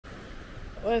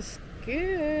What's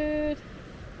good?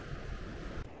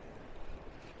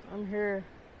 I'm here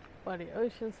by the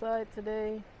ocean side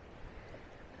today,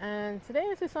 and today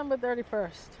is December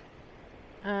 31st,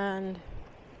 and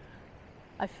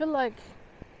I feel like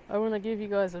I want to give you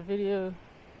guys a video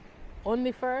on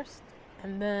the 1st,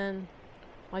 and then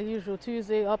my usual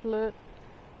Tuesday upload,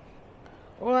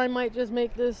 or I might just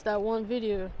make this that one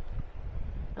video.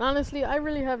 And honestly, I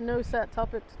really have no set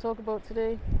topic to talk about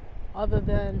today other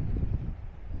than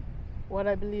what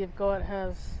I believe God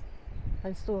has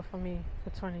in store for me for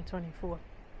 2024.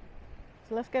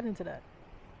 So let's get into that.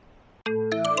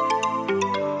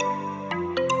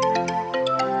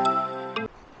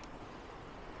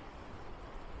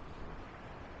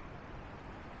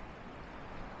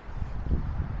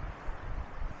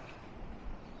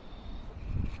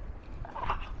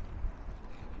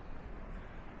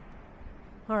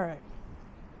 All right.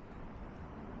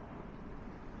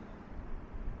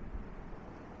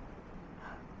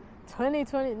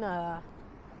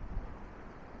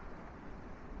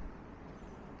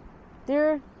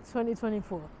 Dear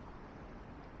 2024,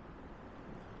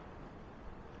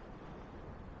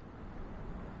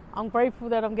 I'm grateful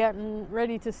that I'm getting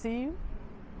ready to see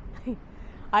you.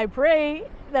 I pray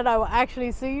that I will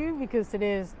actually see you because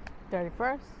today is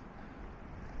 31st.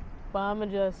 But I'm going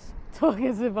to just talk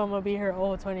as if I'm going to be here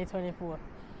all 2024.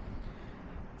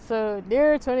 So,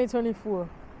 dear 2024,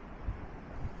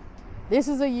 this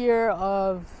is a year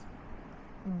of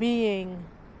being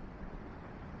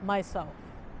myself.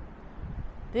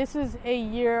 This is a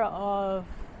year of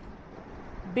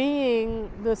being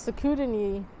the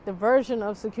security, the version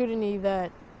of security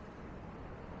that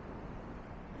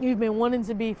you've been wanting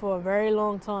to be for a very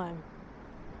long time.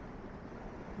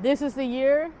 This is the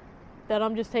year that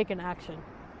I'm just taking action.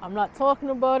 I'm not talking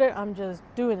about it, I'm just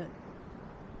doing it.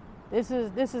 This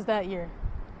is that year.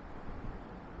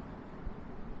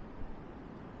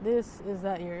 This is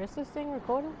that year. Is this thing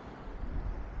recording?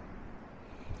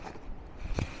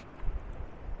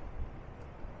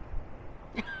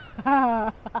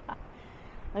 Let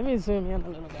me zoom in a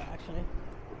little bit, actually.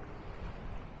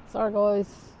 Sorry, guys.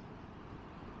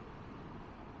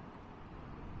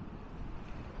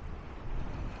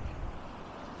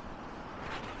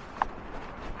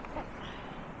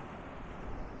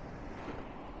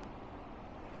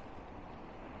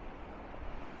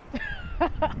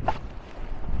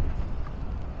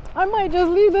 I might just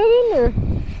leave that in there.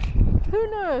 Who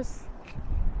knows?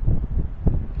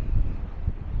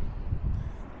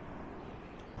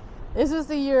 This is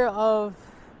the year of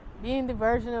being the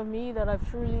version of me that I've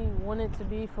truly wanted to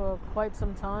be for quite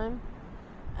some time.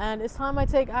 And it's time I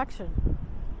take action.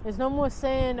 There's no more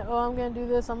saying, oh, I'm going to do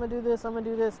this, I'm going to do this, I'm going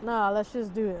to do this. Nah, let's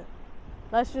just do it.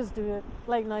 Let's just do it.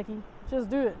 Like Nike,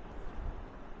 just do it.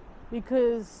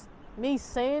 Because me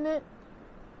saying it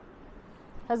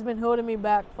has been holding me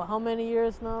back for how many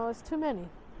years now? It's too many.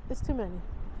 It's too many.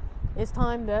 It's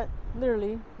time that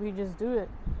literally we just do it.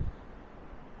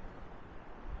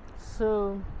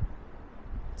 So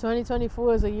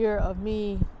 2024 is a year of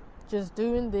me just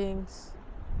doing things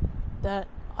that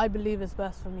I believe is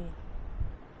best for me.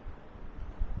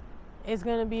 It's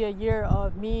going to be a year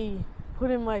of me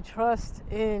putting my trust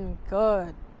in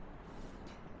God.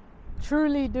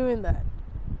 Truly doing that.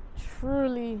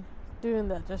 Truly doing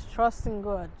that. Just trusting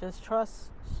God. Just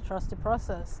trust the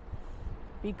process.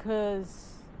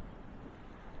 Because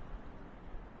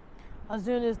I was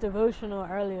doing this devotional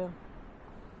earlier,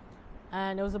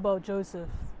 and it was about Joseph.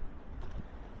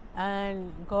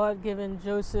 And God giving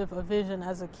Joseph a vision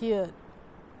as a kid,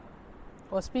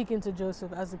 or speaking to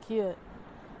Joseph as a kid,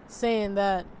 saying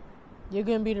that you're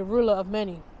going to be the ruler of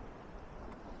many.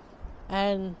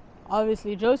 And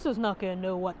obviously Joseph's not going to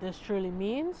know what this truly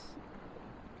means.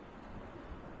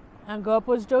 And God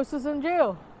puts Joseph in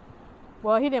jail.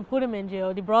 Well, he didn't put him in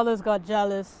jail. The brothers got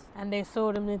jealous and they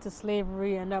sold him into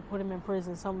slavery, and that put him in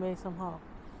prison some way, somehow.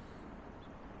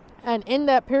 And in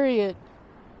that period,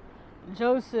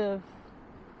 Joseph,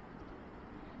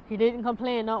 he didn't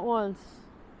complain not once.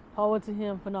 Power to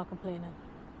him for not complaining.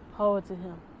 Power to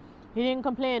him. He didn't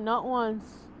complain not once.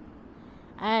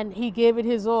 And he gave it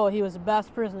his all. He was the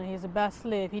best prisoner. He was the best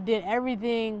slave. He did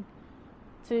everything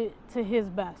to his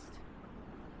best.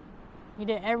 He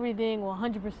did everything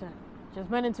 100%. Just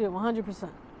went into it 100%.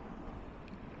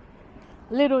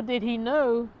 Little did he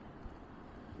know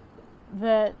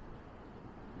that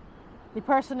the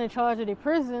person in charge of the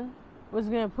prison was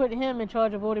going to put him in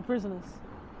charge of all the prisoners.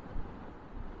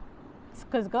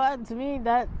 Because God, to me,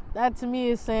 that to me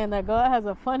is saying that God has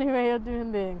a funny way of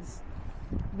doing things.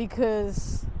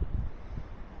 Because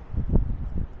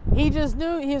he just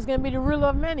knew he was going to be the ruler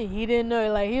of many. He didn't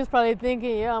know, like, he was probably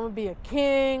thinking, yeah, I'm going to be a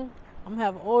king. I'm going to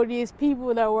have all these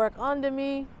people that work under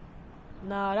me.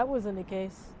 Nah, that wasn't the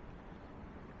case.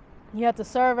 He had to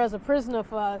serve as a prisoner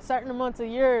for a certain amount of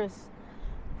years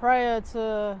prior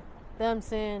to them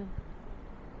saying,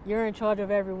 you're in charge of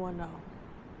everyone now.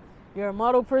 You're a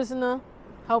model prisoner.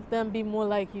 Help them be more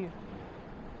like you.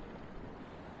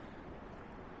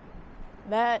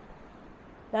 That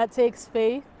takes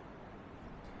faith,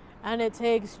 and it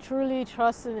takes truly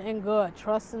trusting in God,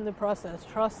 trusting the process,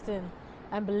 trusting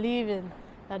and believing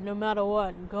that no matter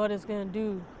what, God is going to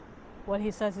do what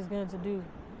he says he's going to do.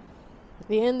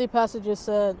 The end of the passage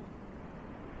said,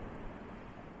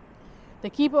 the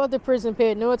keeper of the prison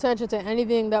paid no attention to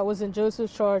anything that was in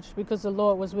Joseph's charge because the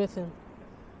Lord was with him.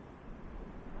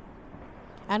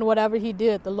 And whatever he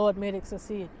did, the Lord made it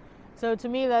succeed. So to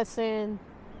me, that's saying,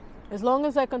 as long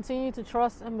as I continue to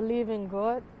trust and believe in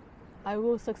God, I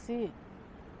will succeed.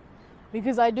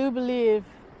 Because I do believe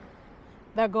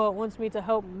that God wants me to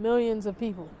help millions of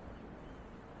people.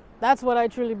 That's what I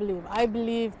truly believe. I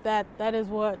believe that is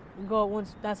what God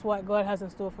wants. That's what God has in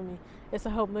store for me. It's to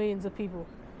help millions of people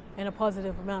in a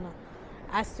positive manner.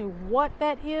 As to what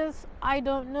that is, I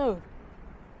don't know.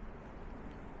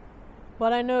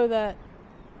 But I know that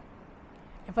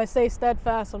if I stay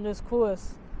steadfast on this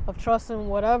course of trusting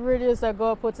whatever it is that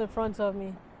God puts in front of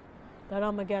me, that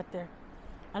I'm going to get there.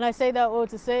 And I say that all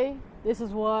to say, this is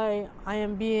why I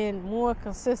am being more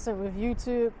consistent with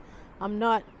YouTube. I'm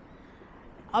not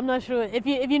sure. If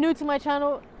you're new to my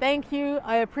channel, thank you.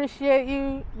 I appreciate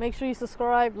you. Make sure you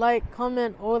subscribe, like,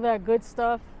 comment, all that good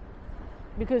stuff.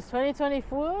 Because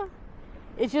 2024,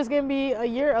 it's just going to be a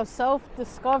year of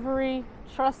self-discovery,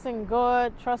 trusting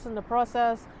God, trusting the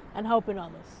process, and helping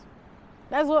others.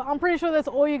 That's what I'm pretty sure that's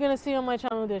all you're going to see on my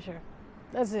channel this year.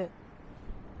 That's it.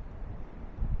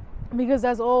 Because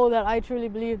that's all that I truly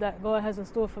believe that God has in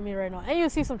store for me right now. And you'll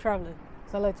see some traveling,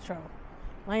 because I like to travel.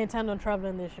 I intend on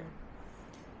traveling this year.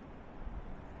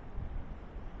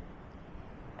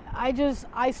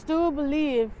 I still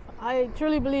believe, I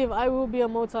truly believe I will be a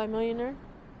multi-millionaire.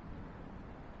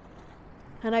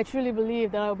 And I truly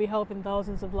believe that I will be helping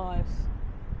thousands of lives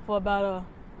for about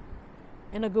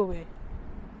in a good way.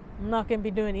 I'm not going to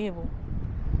be doing evil.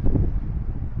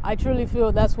 I truly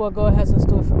feel that's what God has in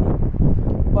store for me.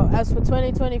 But as for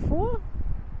 2024,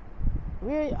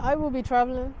 I will be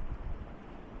traveling.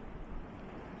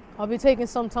 I'll be taking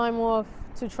some time off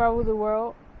to travel the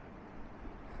world,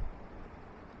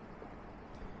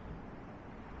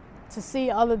 to see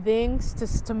other things,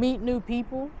 to meet new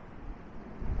people.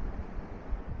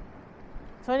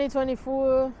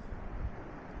 2024,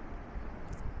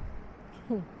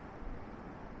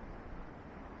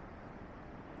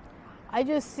 I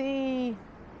just see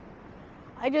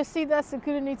that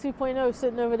Security 2.0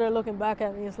 sitting over there looking back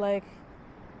at me. It's like,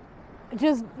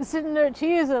 just sitting there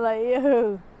cheesing, like,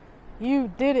 yo, you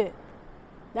did it.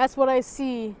 That's what I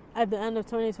see at the end of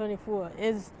 2024,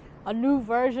 is a new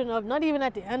version of, not even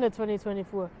at the end of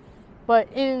 2024, but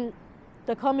in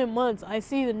the coming months, I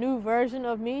see the new version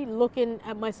of me looking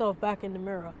at myself back in the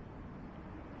mirror.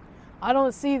 I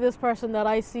don't see this person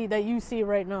that you see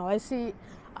right now.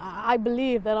 I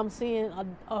believe that I'm seeing a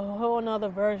whole nother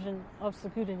version of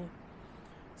Security.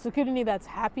 Security that's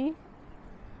happy,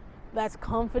 that's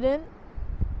confident,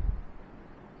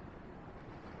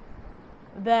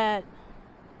 that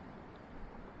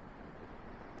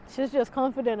she's just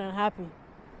confident and happy.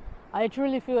 I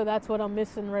truly feel that's what I'm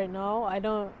missing right now. I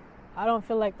don't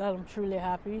feel like that I'm truly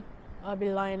happy. I'd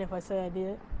be lying if I say I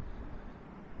did.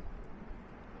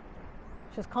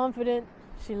 She's confident.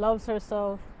 She loves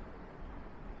herself.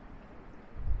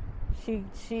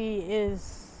 She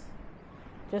is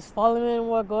just following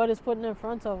what God is putting in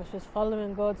front of her. She's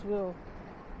following God's will.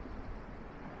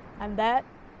 And that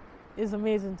is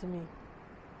amazing to me.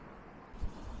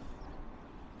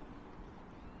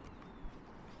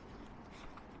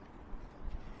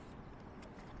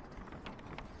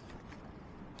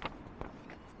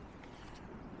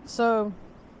 So,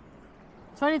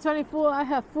 2024, I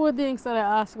have 4 things that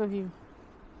I ask of you.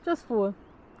 Just 4.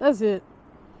 That's it.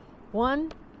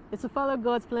 1, it's to follow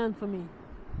God's plan for me.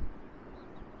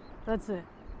 That's it.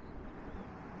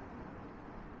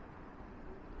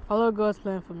 Follow God's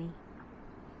plan for me.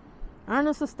 Earn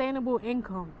a sustainable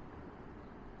income.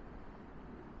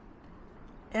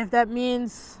 If that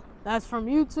means that's from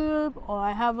YouTube, or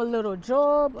I have a little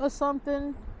job or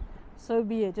something, so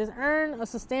be it. Just earn a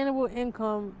sustainable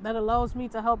income that allows me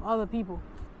to help other people.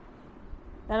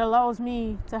 That allows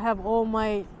me to have all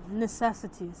my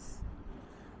necessities.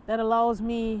 That allows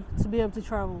me to be able to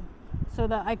travel so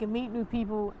that I can meet new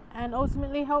people and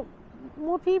ultimately help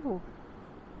more people.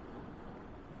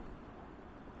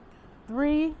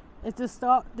 3 is to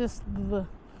start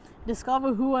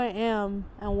discover who I am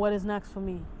and what is next for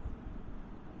me.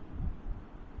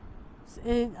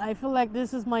 I feel like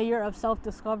this is my year of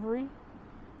self-discovery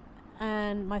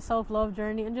and my self-love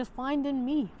journey, and just finding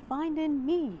me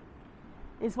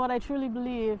is what I truly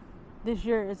believe this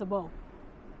year is about.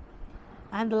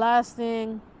 And the last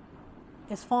thing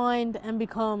is find and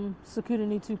become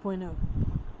Security 2.0.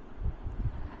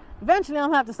 Eventually I'm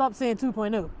gonna have to stop saying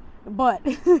 2.0, but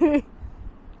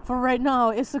for right now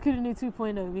it's Security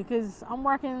 2.0 because I'm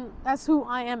working. That's who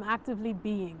I am actively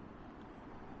being.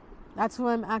 That's who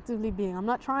I'm actively being. I'm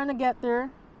not trying to get there.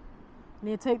 I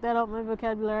need to take that out of my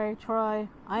vocabulary. Try.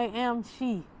 I am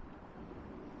she.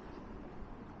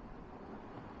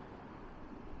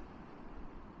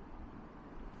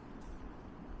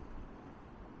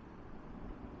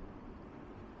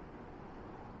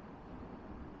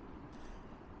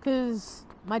 Because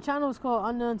my channel is called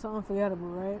Unknown to Unforgettable,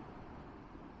 right?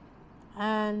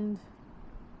 And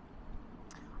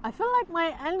I feel like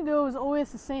my end goal is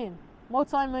always the same.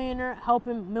 Multi-millionaire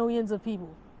helping millions of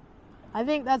people. I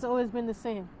think that's always been the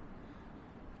same.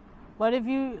 But if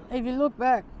you look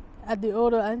back at the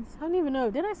older, I don't even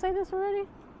know, did I say this already?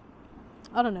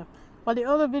 I don't know. But the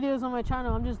older videos on my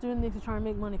channel, I'm just doing these to try and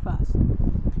make money fast.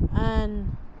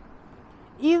 And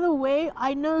either way,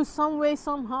 I know some way,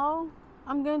 somehow,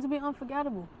 I'm going to be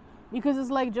unforgettable. Because it's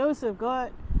like Joseph.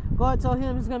 God told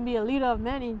him he's going to be a leader of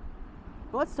many.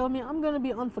 God's told me I'm going to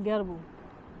be unforgettable.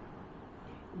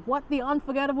 What the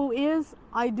unforgettable is,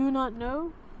 I do not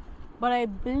know. But I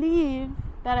believe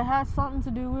that it has something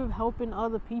to do with helping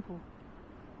other people.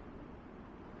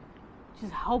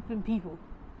 Just helping people,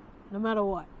 no matter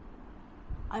what.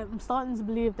 I'm starting to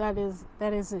believe that is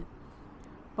it.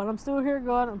 But I'm still here,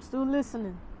 God. I'm still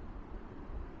listening.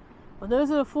 But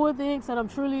those are the 4 things that I'm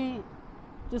truly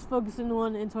just focusing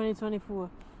on in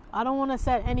 2024. I don't want to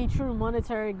set any true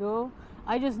monetary goal.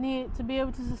 I just need to be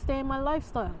able to sustain my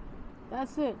lifestyle.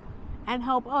 That's it. And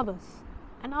help others.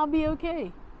 And I'll be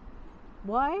okay.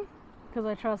 Why? Because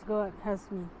I trust God has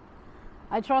me.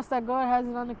 I trust that God has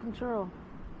it under control.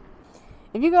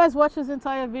 If you guys watch this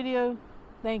entire video,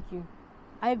 thank you.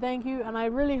 I thank you, and I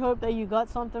really hope that you got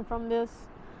something from this.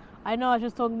 I know I was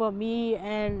just talking about me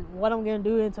and what I'm going to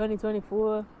do in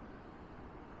 2024.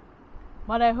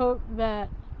 But I hope that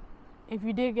if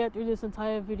you did get through this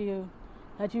entire video,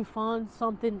 that you found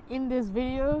something in this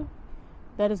video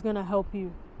that is going to help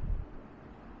you.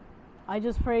 I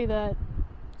just pray that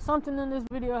something in this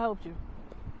video helped you.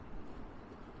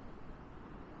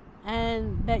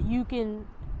 And that you can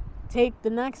take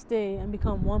the next day and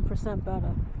become 1%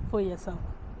 better for yourself.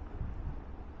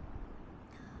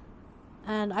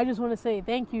 And I just want to say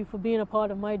thank you for being a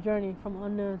part of my journey from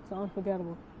unknown to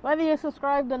unforgettable. Whether you're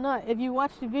subscribed or not, if you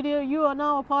watched the video, you are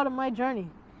now a part of my journey.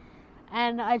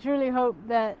 And I truly hope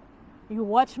that you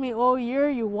watch me all year,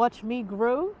 you watch me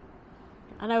grow.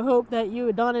 And I hope that you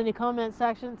are down in the comment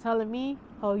section telling me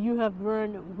how you have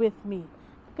grown with me.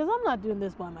 Because I'm not doing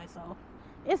this by myself.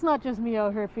 It's not just me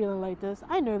out here feeling like this.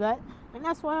 I know that. And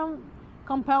that's why I'm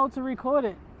compelled to record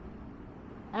it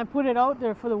and put it out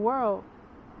there for the world.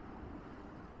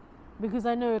 Because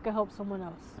I know it can help someone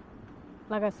else.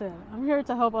 Like I said, I'm here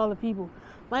to help other people.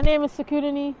 My name is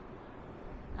Security,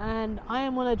 and I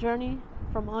am on a journey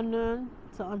from unknown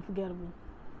to unforgettable.